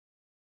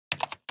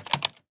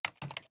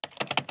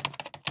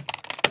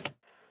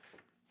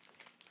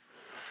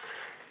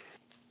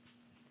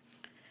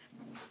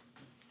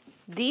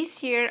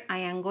This year, I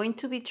am going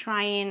to be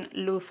trying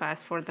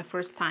Luffas for the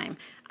first time.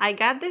 I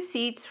got the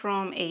seeds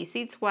from a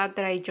seed swap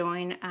that I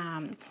joined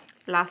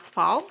last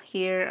fall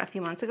here a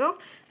few months ago.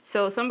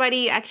 So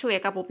somebody, actually a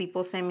couple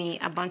people sent me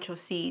a bunch of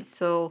seeds.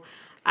 So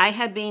I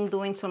had been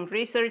doing some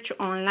research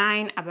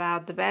online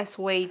about the best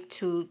way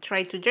to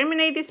try to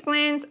germinate these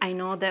plants. I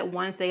know that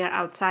once they are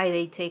outside,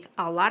 they take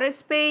a lot of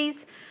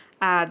space.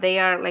 They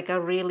are like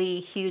a really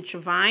huge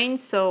vine.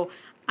 So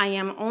I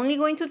am only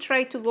going to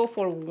try to go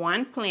for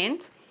one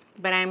plant,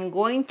 but I'm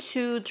going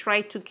to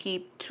try to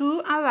keep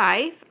 2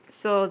 alive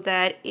so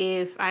that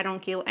if I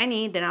don't kill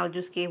any, then I'll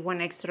just give 1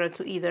 extra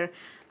to either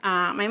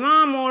my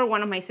mom or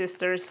one of my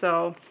sisters.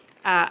 So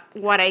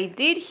what I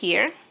did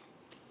here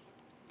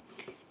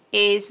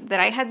is that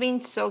I had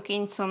been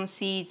soaking some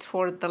seeds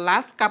for the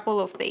last couple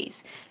of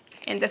days.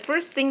 And the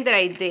first thing that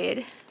I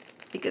did,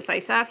 because I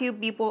saw a few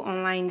people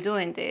online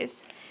doing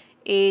this,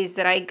 is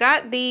that I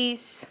got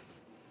these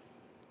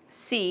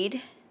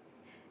seed.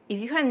 If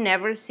you have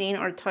never seen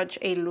or touched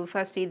a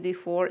Luffa seed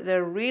before,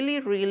 they're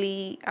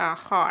really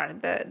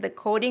hard. The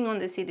coating on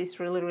the seed is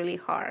really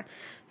hard.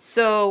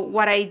 So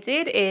what I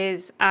did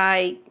is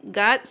I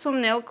got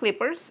some nail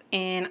clippers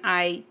and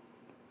I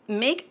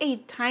make a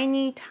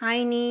tiny,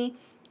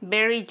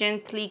 very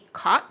gently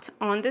cut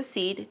on the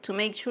seed to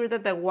make sure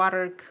that the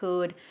water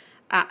could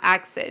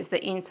access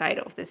the inside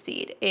of the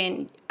seed.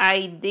 And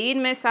I did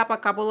mess up a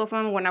couple of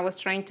them when I was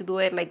trying to do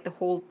it, like the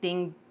whole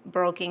thing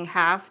broke in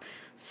half.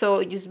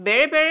 So just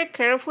very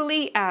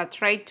carefully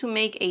try to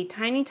make a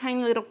tiny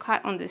little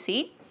cut on the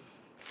seed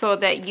so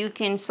that you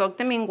can soak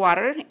them in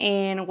water.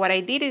 And what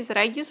I did is that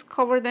I just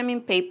covered them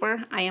in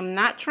paper. I am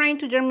not trying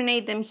to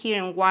germinate them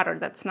here in water.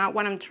 That's not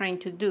what I'm trying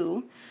to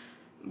do.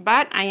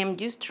 But I am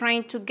just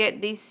trying to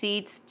get these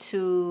seeds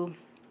to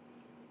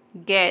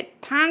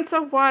get tons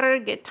of water,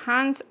 get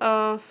tons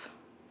of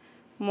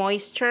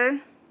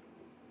moisture.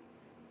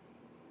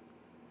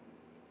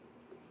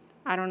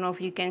 I don't know if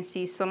you can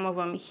see some of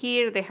them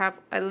here. They have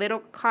a little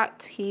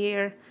cut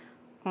here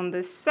on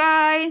the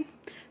side.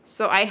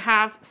 So I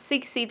have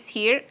 6 seeds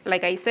here.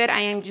 Like I said,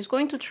 I am just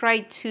going to try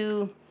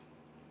to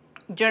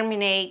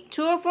germinate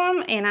 2 of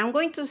them, and I'm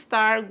going to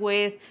start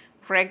with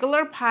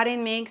regular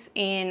potting mix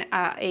in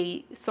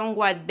a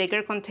somewhat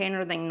bigger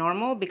container than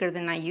normal, bigger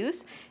than I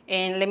use.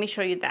 And let me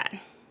show you that.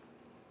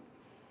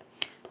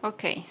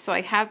 Okay, so I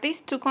have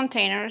these 2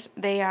 containers.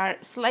 They are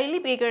slightly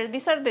bigger.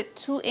 These are the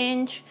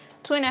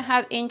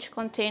 2.5-inch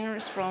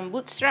containers from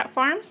Bootstrap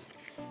Farms.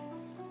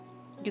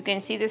 You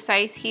can see the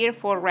size here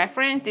for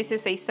reference. This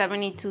is a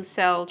 72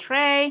 cell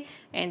tray,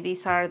 and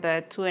these are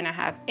the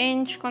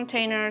 2.5-inch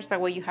containers. That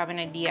way you have an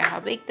idea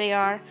how big they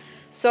are.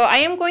 So I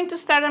am going to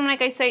start them,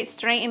 like I said,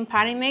 straight in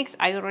potting mix.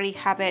 I already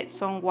have it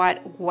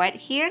somewhat wet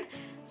here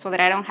so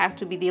that I don't have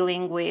to be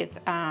dealing with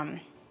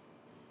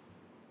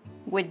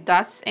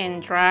dust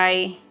and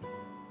dry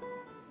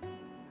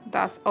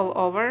dust all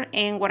over.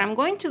 And what I'm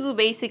going to do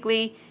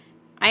basically,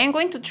 I am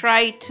going to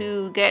try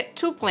to get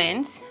 2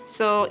 plants.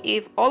 So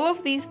if all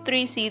of these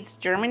 3 seeds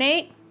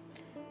germinate,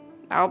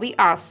 that'll be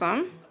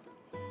awesome.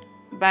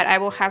 But I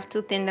will have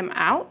to thin them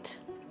out.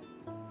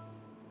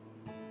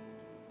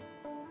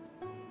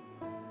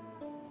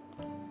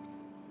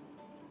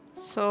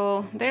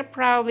 So they're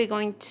probably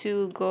going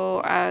to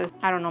go as,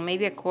 I don't know,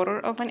 maybe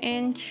 1/4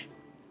 inch,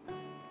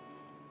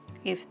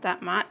 if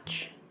that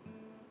much.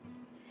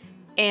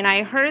 And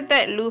I heard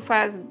that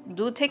Luffas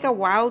do take a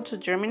while to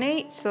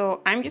germinate, so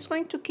I'm just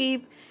going to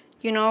keep,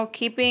 you know,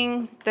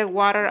 keeping the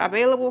water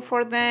available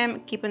for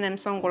them, keeping them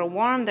somewhere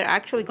warm. They're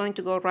actually going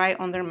to go right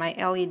under my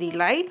LED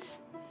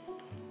lights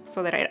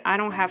so that I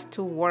don't have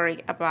to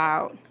worry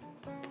about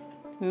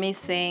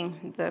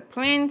missing the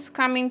plants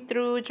coming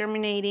through,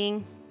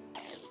 germinating.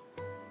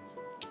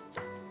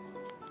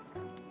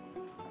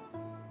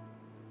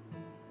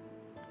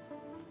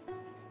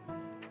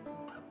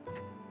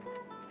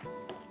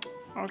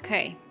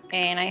 Okay,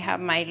 and I have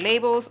my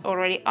labels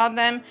already on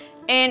them.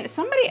 And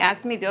somebody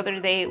asked me the other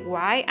day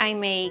why I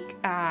make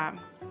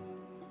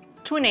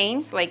 2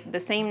 names, like the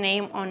same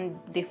name on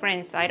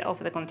different side of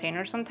the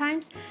container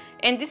sometimes.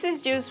 And this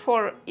is just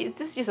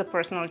a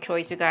personal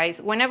choice, you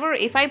guys. Whenever,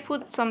 if I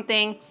put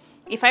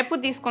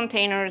these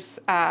containers,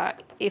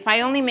 if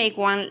I only make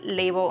 1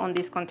 label on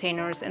these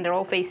containers and they're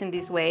all facing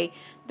this way,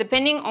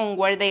 depending on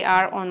where they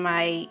are on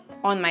my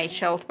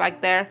shelves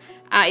back there,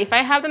 if I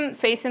have them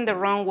facing the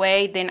wrong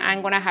way, then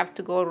I'm gonna have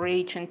to go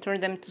reach and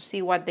turn them to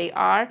see what they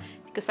are,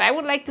 because I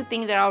would like to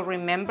think that I'll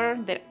remember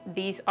that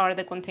these are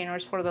the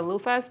containers for the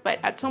Luffas, but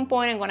at some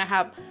point I'm gonna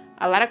have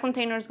a lot of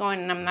containers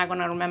going and I'm not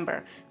gonna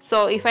remember.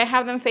 So if I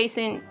have them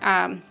facing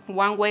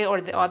one way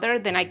or the other,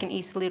 then I can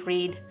easily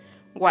read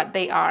what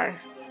they are.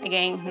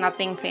 Again,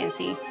 nothing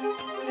fancy.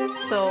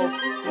 So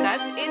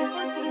that's it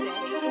for today.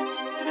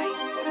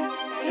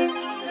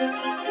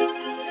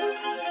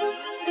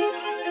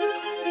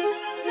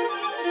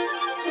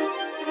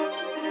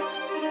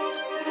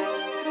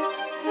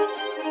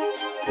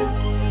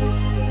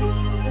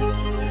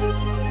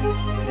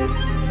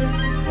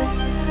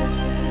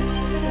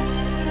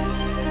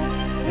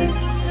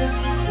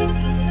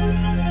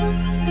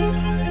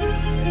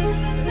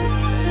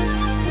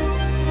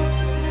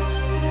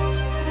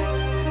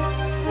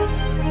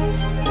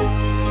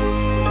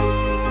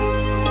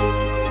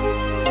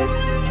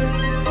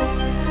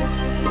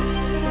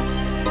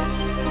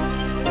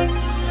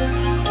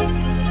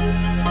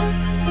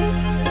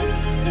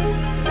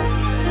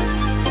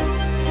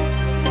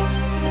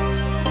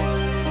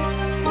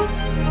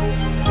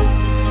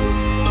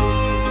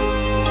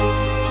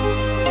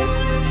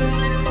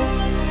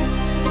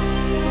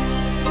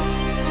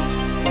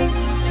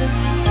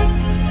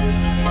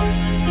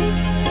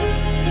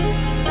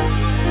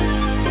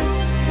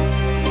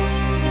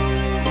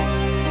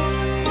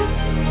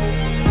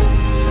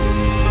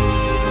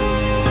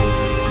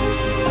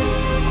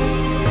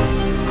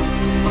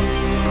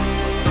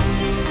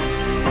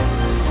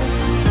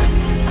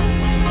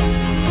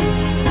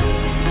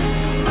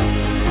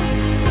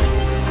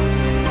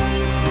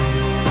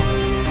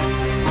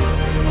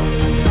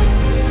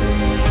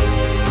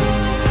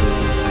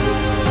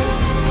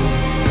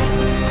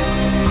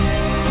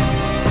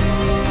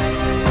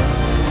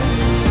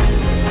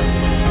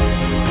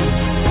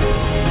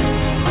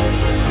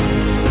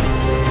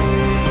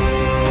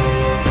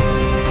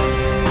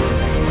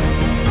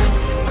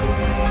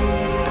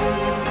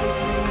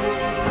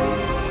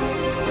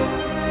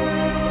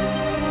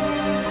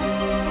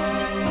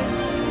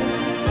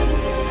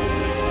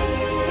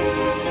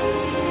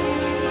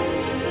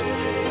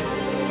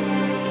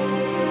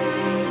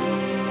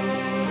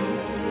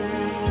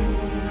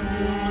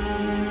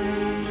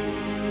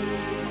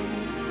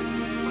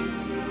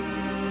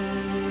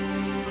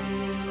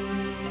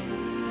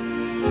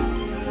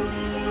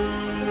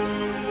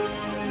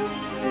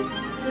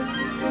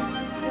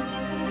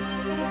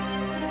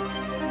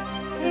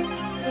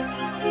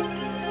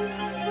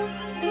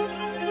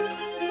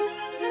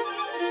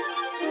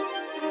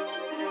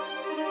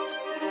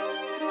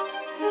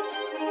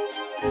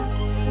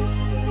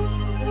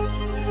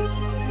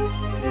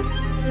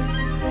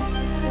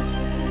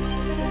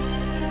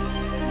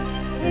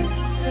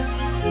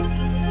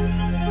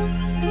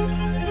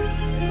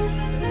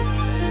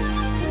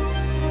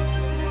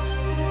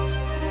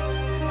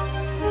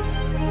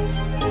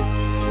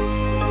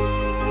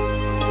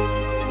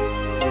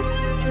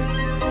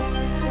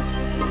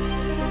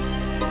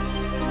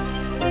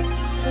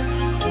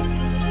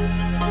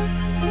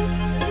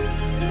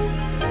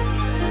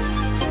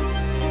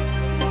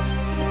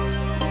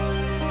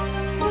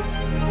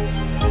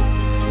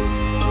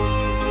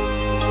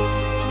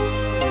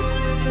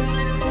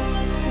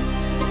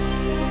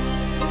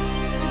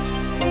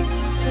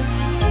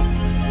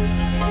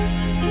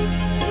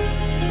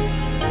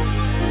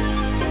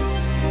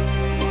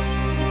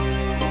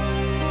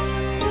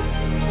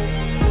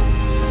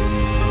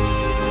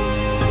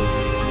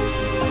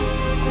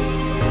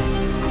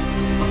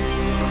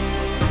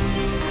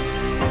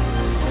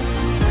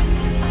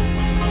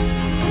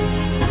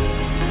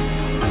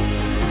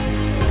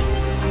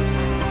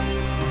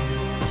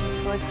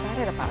 so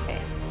excited about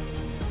it.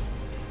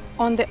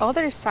 On the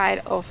other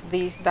side of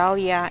these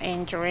dahlia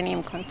and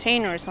geranium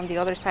containers, on the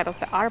other side of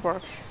the arbor,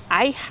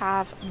 I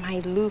have my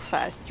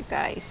Luffas, you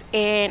guys.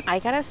 And I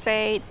gotta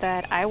say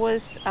that I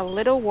was a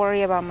little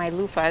worried about my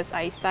Luffas.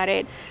 I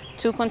started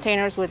 2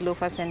 containers with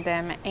Luffas in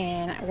them,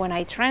 and when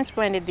I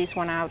transplanted this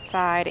one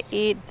outside,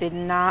 it did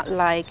not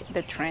like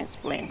the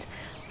transplant.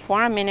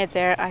 For a minute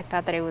there, I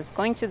thought that it was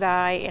going to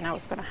die and I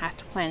was gonna have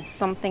to plant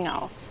something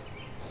else.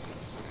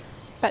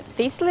 But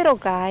this little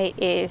guy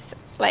is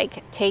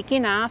like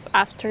taking off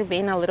after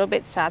being a little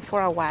bit sad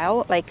for a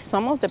while. Like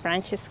some of the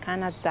branches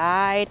kind of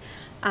died.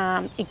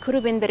 It could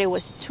have been that it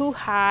was too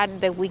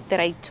hot the week that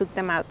I took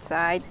them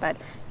outside, but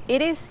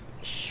it is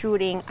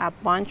shooting a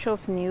bunch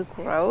of new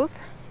growth,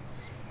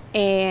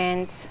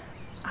 and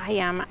I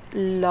am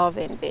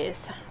loving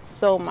this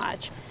so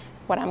much.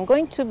 What I'm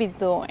going to be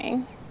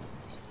doing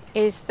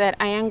is that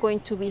I'm going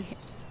to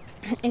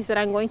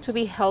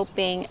be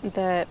helping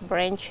the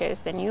branches,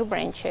 the new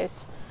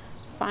branches,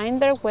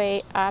 find their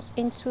way up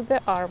into the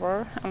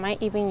arbor. I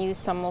might even use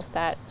some of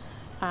that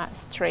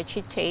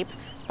stretchy tape,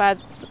 but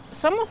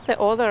some of the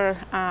other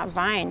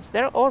vines,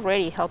 they're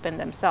already helping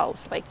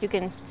themselves. Like you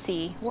can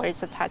see where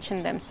it's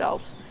attaching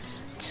themselves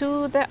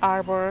to the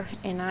arbor,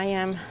 and I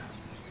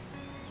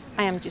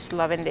am just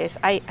loving this.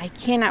 I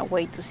cannot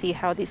wait to see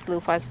how these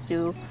Luffas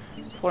do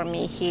for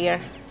me here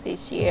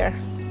this year.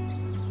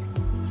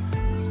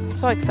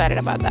 So excited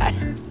about that.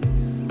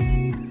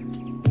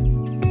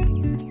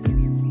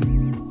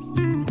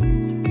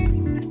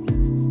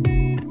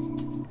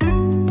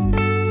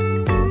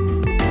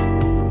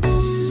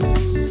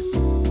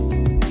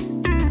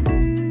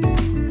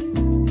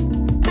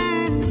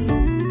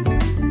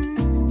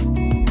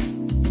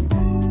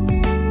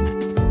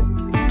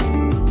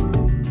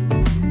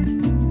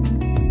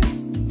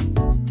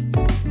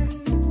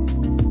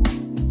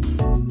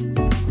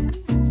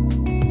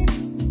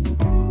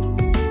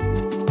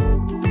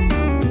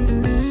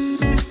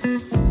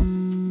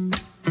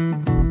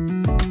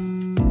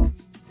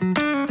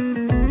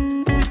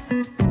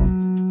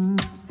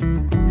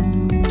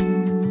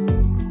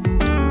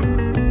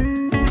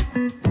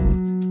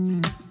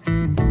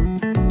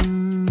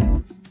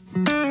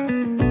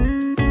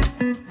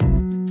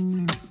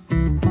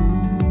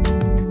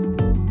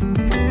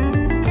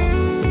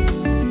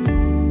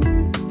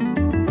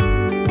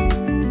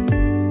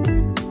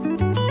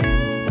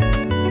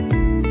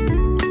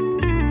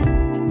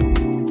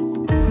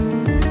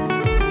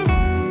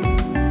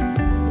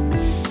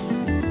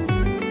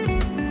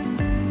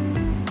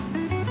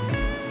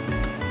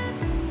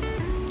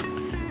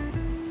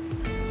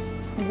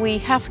 We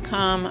have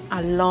come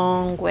a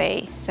long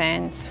way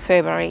since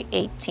February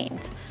 18th.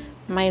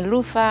 My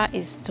Luffa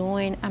is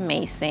doing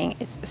amazing.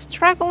 It's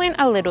struggling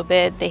a little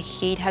bit. The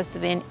heat has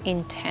been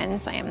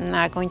intense, I am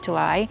not going to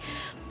lie.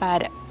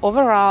 But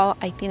overall,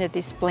 I think that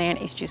this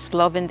plant is just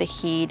loving the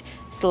heat.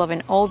 It's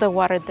loving all the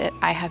water that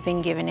I have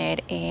been giving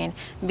it. And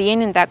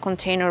being in that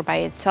container by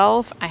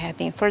itself, I have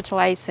been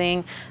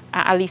fertilizing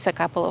at least a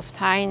couple of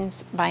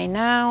times by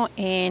now.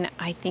 And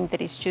I think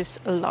that it's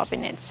just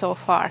loving it so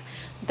far.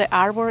 The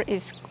arbor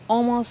is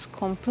almost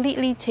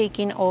completely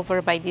taken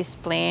over by this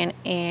plant,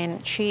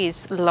 and she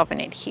is loving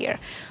it here.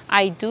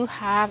 I do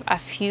have a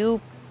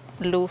few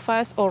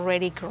Luffas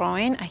already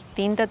growing. I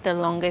think that the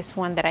longest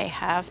one that I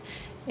have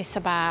is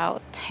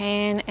about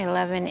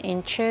 10-11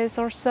 inches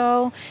or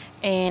so,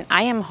 and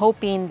I am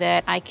hoping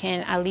that I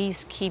can at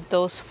least keep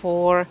those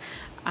for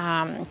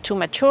to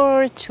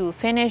mature, to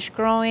finish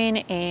growing.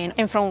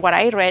 And from what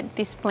I read,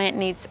 this plant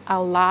needs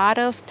a lot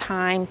of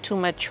time to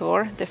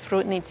mature. The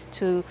fruit needs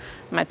to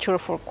mature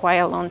for quite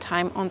a long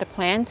time on the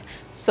plant.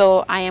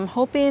 So I am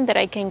hoping that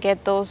I can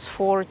get those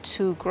 4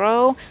 to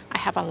grow. I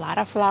have a lot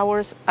of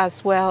flowers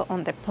as well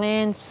on the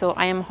plant, so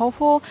I am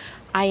hopeful.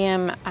 I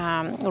am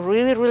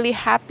really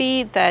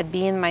happy that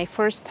being my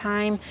first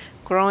time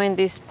growing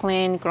this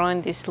plant,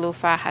 growing this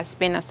Luffa has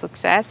been a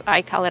success.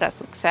 I call it a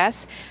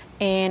success.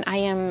 And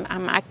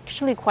I'm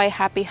actually quite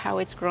happy how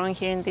it's growing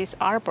here in this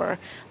arbor.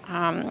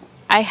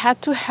 I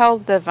had to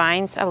help the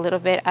vines a little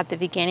bit at the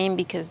beginning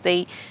because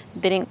they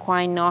didn't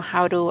quite know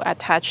how to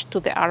attach to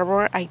the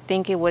arbor. I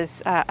think it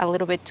was a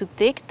little bit too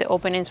thick. The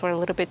openings were a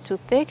little bit too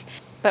thick.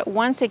 But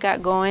once it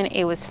got going,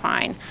 it was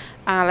fine.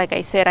 Like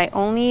I said, I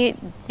only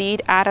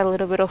did add a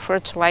little bit of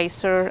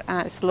fertilizer,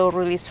 slow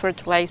release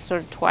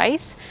fertilizer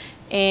twice.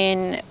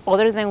 And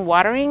other than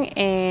watering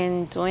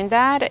and doing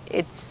that,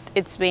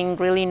 it's been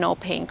really no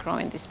pain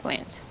growing this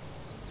plant.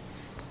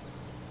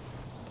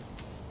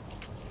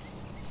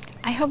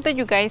 I hope that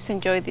you guys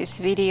enjoyed this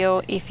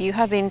video. If you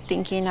have been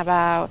thinking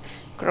about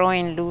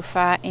growing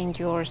Luffa in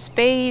your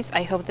space,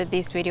 I hope that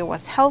this video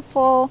was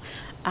helpful.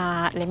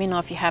 Let me know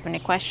if you have any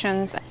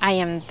questions. I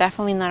am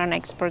definitely not an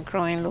expert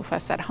growing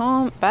Luffas at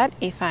home, but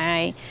if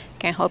I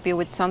can help you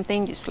with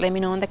something, just let me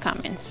know in the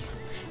comments.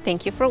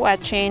 Thank you for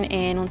watching,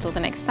 and until the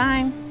next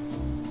time.